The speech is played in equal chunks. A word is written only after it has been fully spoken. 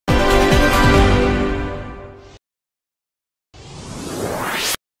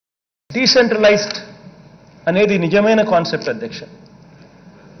Decentralised అనేది నిజమైన concept అధ్యక్ష.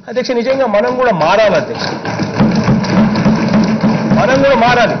 నిజంగా మనం కూడా మారాలి అధ్యక్ష, మనం కూడా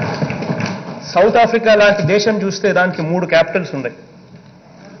మారాలి. సౌత్ ఆఫ్రికా లాంటి దేశం చూస్తే దానికి 3 క్యాపిటల్స్ ఉన్నాయి.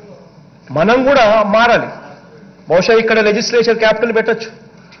 మనం కూడా మారాలి. బహుశా ఇక్కడ లెజిస్లేచర్ క్యాపిటల్ పెట్టొచ్చు,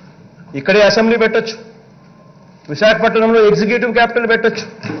 ఇక్కడే అసెంబ్లీ పెట్టొచ్చు, విశాఖపట్నంలో ఎగ్జిక్యూటివ్ క్యాపిటల్ పెట్టొచ్చు,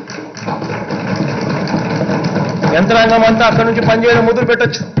 యంత్రాంగం అంతా అక్కడి నుంచి పనిచేయడం మొదలు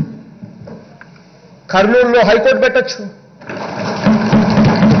పెట్టొచ్చు, కర్నూలులో హైకోర్టు పెట్టొచ్చు.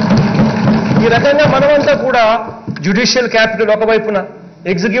 ఈ రకంగా మనమంతా కూడా జ్యుడిషియల్ క్యాపిటల్ ఒకవైపున,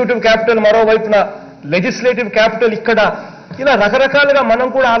 ఎగ్జిక్యూటివ్ క్యాపిటల్ మరోవైపున, లెజిస్లేటివ్ క్యాపిటల్ ఇక్కడ, ఇలా రకరకాలుగా మనం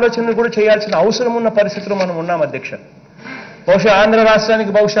కూడా ఆలోచనలు కూడా చేయాల్సిన అవసరం ఉన్న పరిస్థితిలో మనం ఉన్నాం అధ్యక్ష. బహుశా ఆంధ్ర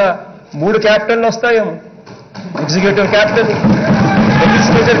రాష్ట్రానికి బహుశా 3 క్యాపిటల్ వస్తాయేమో, executive capital,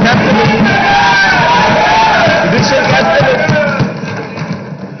 legislative capital, judicial capital,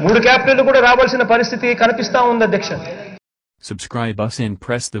 3 capital కూడా రావాల్సిన పరిస్థితి కనిపిస్తా ఉంది అధ్యక్ష. Subscribe us and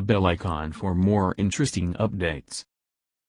press the bell icon for more interesting updates.